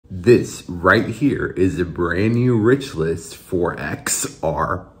This right here is a brand new rich list for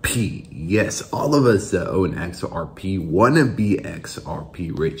XRP. Yes, all of us that own XRP want to be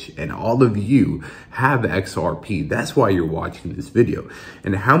XRP rich, and all of you have XRP. That's why you're watching this video.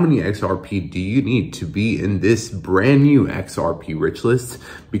 And how many XRP do you need to be in this brand new XRP rich list?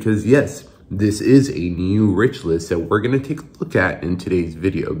 Because yes, this is a new rich list that we're going to take a look at in today's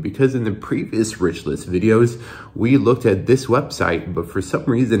video, because in the previous rich list videos, we looked at this website, but for some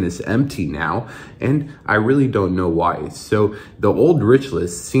reason it's empty now, and I really don't know why. So the old rich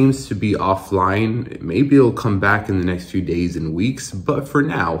list seems to be offline. Maybe it'll come back in the next few days and weeks, but for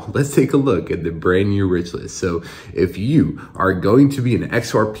now, let's take a look at the brand new rich list. So if you are going to be an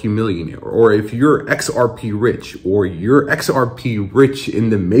XRP millionaire, or if you're XRP rich, or you're XRP rich in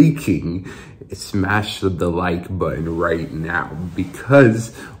the making, smash the like button right now,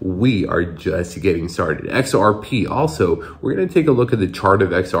 because we are just getting started. XRP, also, we're going to take a look at the chart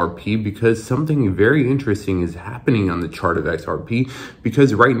of XRP, because something very interesting is happening on the chart of XRP,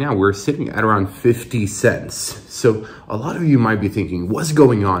 because right now we're sitting at around 50 cents. So a lot of you might be thinking, what's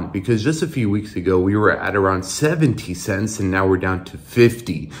going on? Because just a few weeks ago, we were at around 70 cents and now we're down to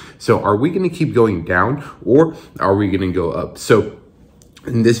 50. So are we going to keep going down, or are we going to go up? So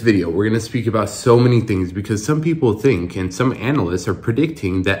in this video, we're going to speak about so many things, because some people think, and some analysts are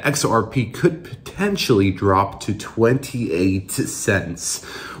predicting, that XRP could potentially drop to 28 cents,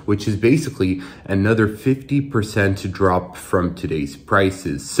 which is basically another 50% drop from today's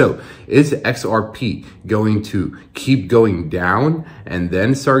prices. So is XRP going to keep going down and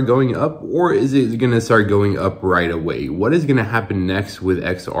then start going up, or is it going to start going up right away? What is going to happen next with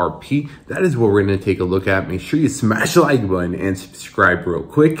XRP? That is what we're going to take a look at. Make sure you smash the like button and subscribe real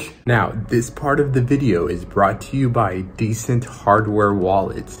quick. Now, this part of the video is brought to you by Decent Hardware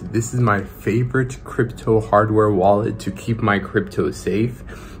Wallets. This is my favorite crypto hardware wallet to keep my crypto safe,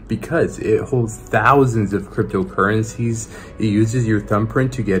 because it holds thousands of cryptocurrencies. It uses your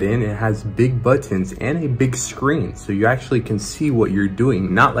thumbprint to get in. It has big buttons and a big screen, so you actually can see what you're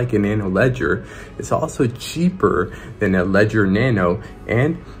doing, not like a Nano Ledger. It's also cheaper than a Ledger Nano,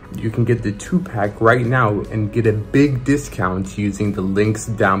 and you can get the 2-pack right now and get a big discount using the links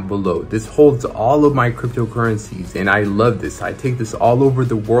down below. This holds all of my cryptocurrencies, and I love this. I take this all over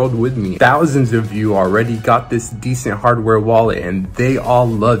the world with me. Thousands of you already got this Decent Hardware wallet, and they all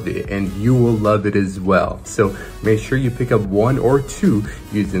love it, and you will love it as well. So make sure you pick up one or two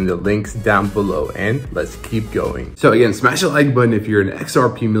using the links down below, and let's keep going. So again, smash the like button if you're an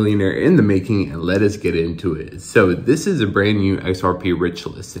XRP millionaire in the making, and let us get into it. So this is a brand new XRP rich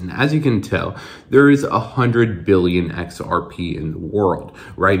list, and as you can tell, there is 100 billion XRP in the world.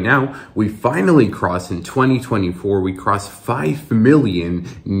 Right now, we finally crossed, in 2024, we crossed 5 million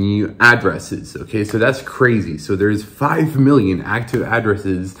new addresses. Okay, so that's crazy. So there's 5 million active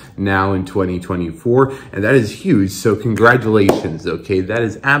addresses now in 2024, and that is huge. So congratulations. Okay, that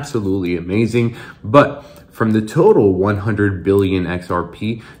is absolutely amazing. But from the total 100 billion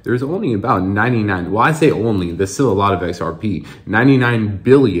XRP, there's only about 99, well, I say only, there's still a lot of XRP, 99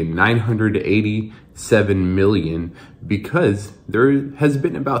 billion 987 million, because there has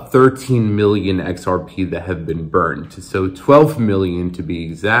been about 13 million XRP that have been burned. So 12 million to be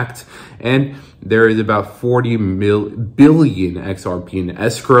exact. And there is about 40 billion XRP in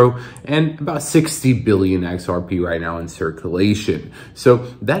escrow, and about 60 billion XRP right now in circulation. So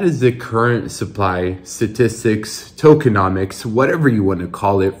that is the current supply statistics, tokenomics, whatever you want to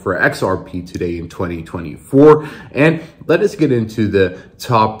call it, for XRP today in 2024. And let us get into the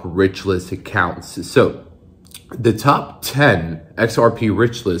top rich list accounts. So the top 10 XRP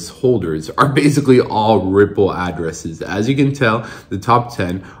rich list holders are basically all Ripple addresses. As you can tell, the top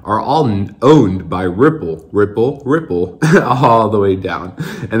 10 are all owned by Ripple, all the way down.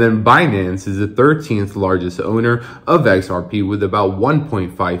 And then Binance is the 13th largest owner of XRP with about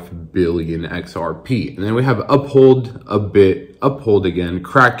 1.5 billion XRP. And then we have Uphold again,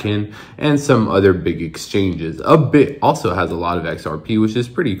 Kraken, and some other big exchanges. Upbit also has a lot of XRP, which is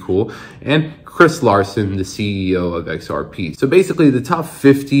pretty cool. And Chris Larson, the CEO of XRP. So basically the top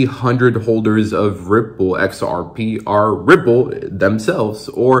 100 holders of Ripple XRP are Ripple themselves,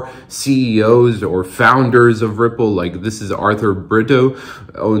 or CEOs or founders of Ripple. Like this is Arthur Brito,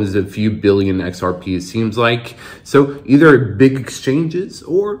 owns a few billion XRP, it seems like. So either big exchanges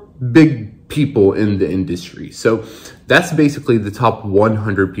or big people in the industry. So that's basically the top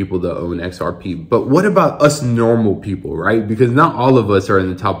 100 people that own XRP. But what about us normal people, right? Because not all of us are in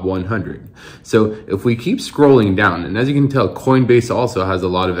the top 100. So if we keep scrolling down, and as you can tell, Coinbase also has a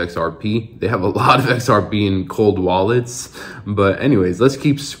lot of XRP. They have a lot of XRP in cold wallets. But anyways, let's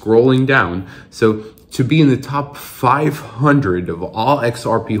keep scrolling down. So To be in the top 500 of all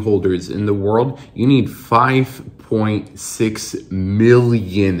XRP holders in the world, you need 5.6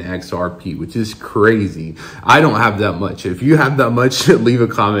 million XRP, which is crazy. I don't have that much. If you have that much, leave a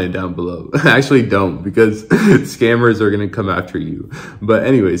comment down below. Actually, don't, because scammers are going to come after you. But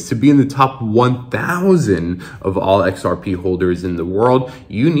anyways, to be in the top 1,000 of all XRP holders in the world,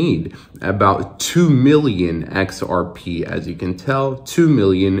 you need about 2 million XRP. As you can tell,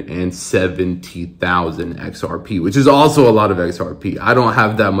 2,070,000 XRP, which is also a lot of XRP. I don't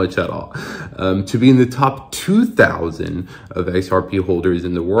have that much at all. To be in the top 2,000 of XRP holders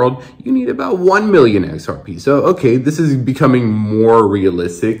in the world, you need about 1 million XRP. So, okay, this is becoming more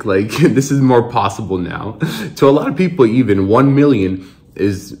realistic. Like, this is more possible now. To a lot of people, even 1 million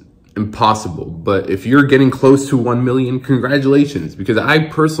is impossible. But if you're getting close to 1 million, congratulations, because I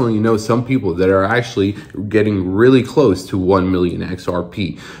personally know some people that are actually getting really close to 1 million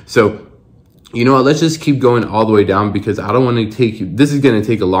XRP. So, you know what, let's just keep going all the way down, because I don't want to this is going to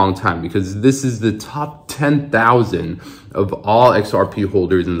take a long time, because this is the top 10,000 of all XRP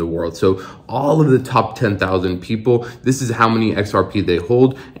holders in the world. So all of the top 10,000 people, this is how many XRP they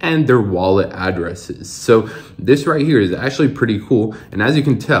hold and their wallet addresses. So this right here is actually pretty cool. And as you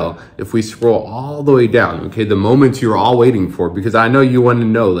can tell, if we scroll all the way down, okay, the moment you're all waiting for, because I know you want to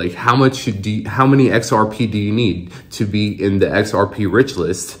know, like, how many XRP do you need to be in the XRP Rich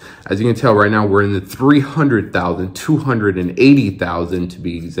List? As you can tell right now, we're in the 300,000, 280,000 to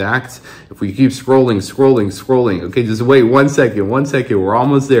be exact. If we keep scrolling, okay, just wait one second, we're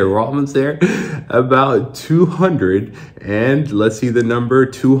almost there, about 200, and let's see the number,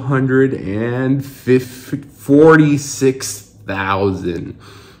 246,000.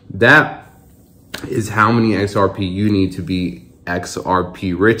 That is how many XRP you need to be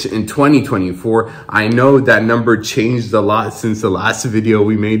XRP rich in 2024. I know that number changed a lot since the last video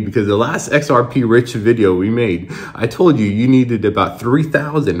we made, because the last XRP rich video we made, I told you needed about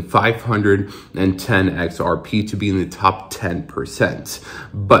 3,510 XRP to be in the top 10%.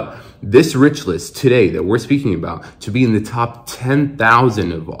 But this rich list today that we're speaking about, to be in the top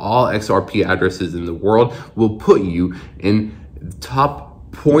 10,000 of all XRP addresses in the world, will put you in the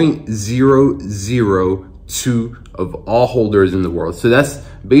top 0.002 of all holders in the world. So that's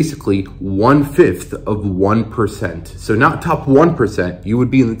basically 1/5 of 1%. So not top 1%, you would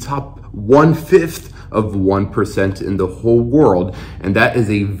be in the top 1/5 of 1% in the whole world. And that is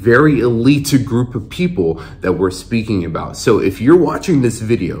a very elite group of people that we're speaking about. So if you're watching this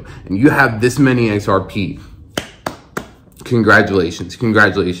video and you have this many XRP, congratulations.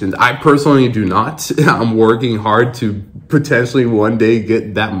 I personally do not. I'm working hard to potentially one day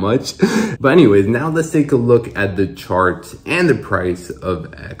get that much. But anyways, now let's take a look at the chart and the price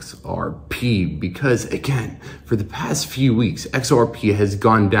of XRP, because again, for the past few weeks, XRP has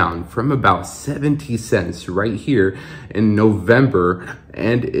gone down from about 70 cents right here in November,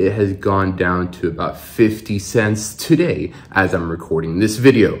 and it has gone down to about 50 cents today as I'm recording this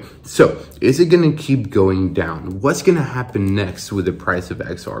video. So is it going to keep going down? What's going to happen next with the price of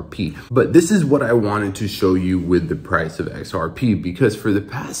XRP? But this is what I wanted to show you with the price of XRP, because for the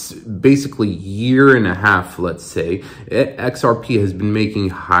past basically year and a half, let's say, XRP has been making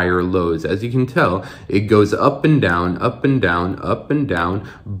higher lows. As you can tell, it goes up and down, up and down, up and down,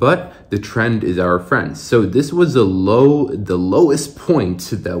 but the trend is our friend. So this was the lowest point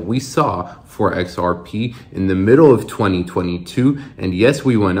that we saw for XRP in the middle of 2022. And yes,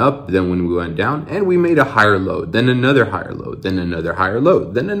 we went up, then when we went down, and we made a higher low, then another higher low, then another higher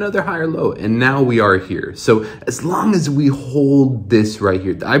low, then another higher low, and now we are here. So as long as we hold this right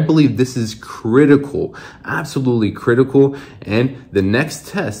here, I believe this is critical, absolutely critical. And the next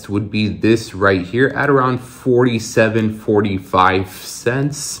test would be this right here at around 47, 45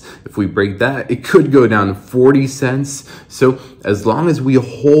 cents. If we break that, it could go down to 40 cents. So as long as we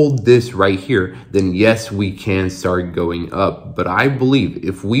hold this right here, then yes, we can start going up. But I believe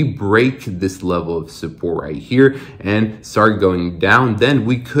if we break this level of support right here and start going down, then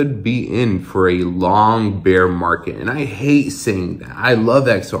we could be in for a long bear market. And I hate saying that. I love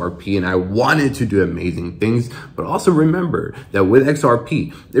XRP and I want it to do amazing things, but also remember that with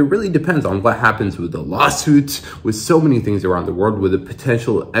XRP, it really depends on what happens with the lawsuits, with so many things around the world, with a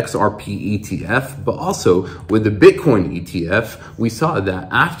potential XRP ETF, but also with the Bitcoin ETF. We saw that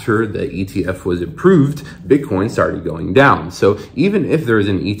after the ETF was approved, Bitcoin started going down. So even if there's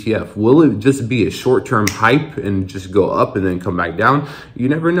an ETF, will it just be a short-term hype and just go up and then come back down? You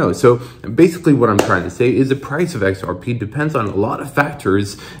never know. So basically what I'm trying to say is the price of XRP depends on a lot of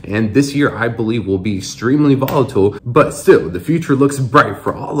factors, and this year I believe will be extremely volatile, but still the future looks bright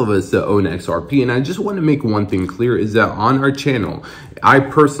for all of us that own XRP. And I just want to make one thing clear, is that on our channel, I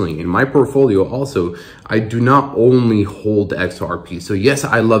personally, in my portfolio also, I do not only hold XRP. So yes,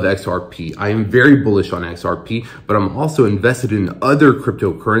 I love XRP. I am very bullish on XRP, but I'm also invested in other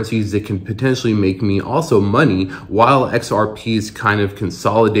cryptocurrencies that can potentially make me also money while XRP is kind of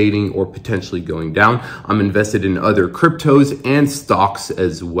consolidating or potentially going down. I'm invested in other cryptos and stocks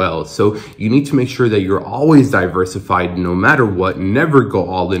as well. So you need to make sure that you're always diversified no matter what. Never go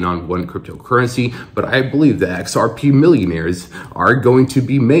all in on one cryptocurrency. But I believe the XRP millionaires are going to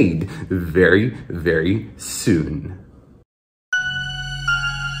be made very, very soon.